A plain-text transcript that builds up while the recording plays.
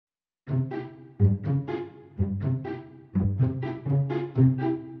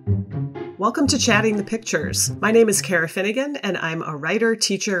Welcome to Chatting the Pictures. My name is Cara Finnegan, and I'm a writer,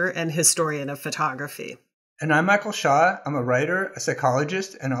 teacher, and historian of photography. And I'm Michael Shaw. I'm a writer, a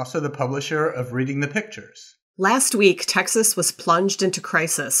psychologist, and also the publisher of Reading the Pictures. Last week, Texas was plunged into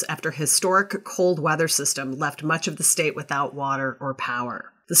crisis after a historic cold weather system left much of the state without water or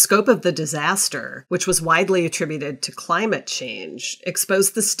power. The scope of the disaster, which was widely attributed to climate change,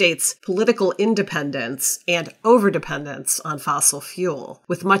 exposed the state's political independence and overdependence on fossil fuel,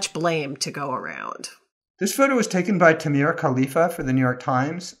 with much blame to go around. This photo was taken by Tamir Khalifa for the New York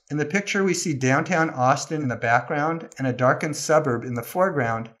Times. In the picture, we see downtown Austin in the background and a darkened suburb in the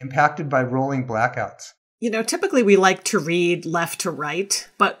foreground impacted by rolling blackouts. Typically we like to read left to right,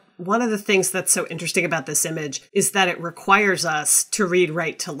 but one of the things that's so interesting about this image is that it requires us to read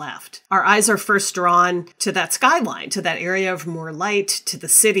right to left. Our eyes are first drawn to that skyline, to that area of more light, to the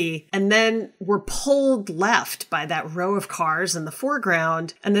city, and then we're pulled left by that row of cars in the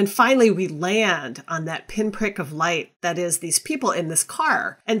foreground, and then finally we land on that pinprick of light that is these people in this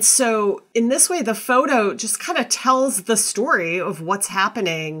car. And so in this way, the photo just kind of tells the story of what's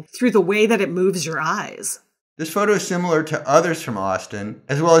happening through the way that it moves your eyes. This photo is similar to others from Austin,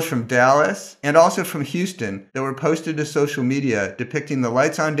 as well as from Dallas, and also from Houston, that were posted to social media depicting the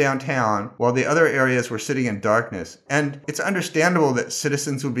lights on downtown while the other areas were sitting in darkness. And it's understandable that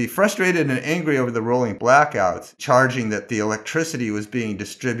citizens would be frustrated and angry over the rolling blackouts, charging that the electricity was being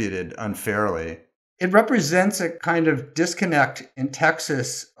distributed unfairly. It represents a kind of disconnect in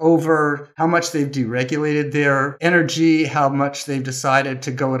Texas over how much they've deregulated their energy, how much they've decided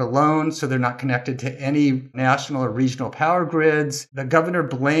to go it alone so they're not connected to any national or regional power grids. The governor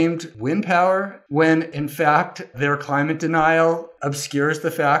blamed wind power when, in fact, their climate denial obscures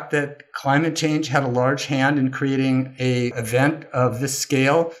the fact that climate change had a large hand in creating an event of this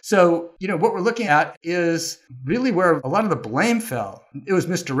scale. So, what we're looking at is really where a lot of the blame fell. It was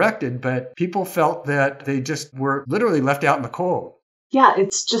misdirected, but people felt that they just were literally left out in the cold. Yeah,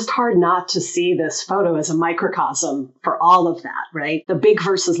 it's just hard not to see this photo as a microcosm for all of that, right? The big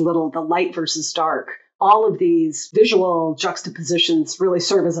versus little, the light versus dark. All of these visual juxtapositions really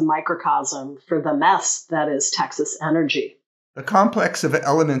serve as a microcosm for the mess that is Texas energy. The complex of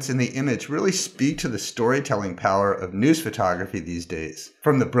elements in the image really speak to the storytelling power of news photography these days.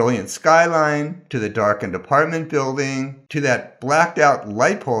 From the brilliant skyline, to the darkened apartment building, to that blacked out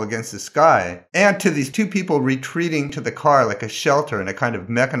light pole against the sky, and to these two people retreating to the car like a shelter in a kind of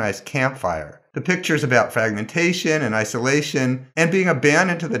mechanized campfire. The picture's about fragmentation and isolation and being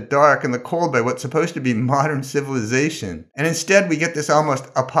abandoned to the dark and the cold by what's supposed to be modern civilization. And instead we get this almost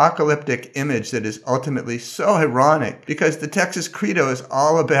apocalyptic image that is ultimately so ironic because the Texas credo is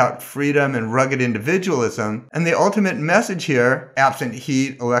all about freedom and rugged individualism, and the ultimate message here, absent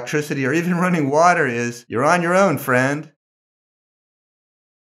heat, electricity, or even running water, is you're on your own, friend.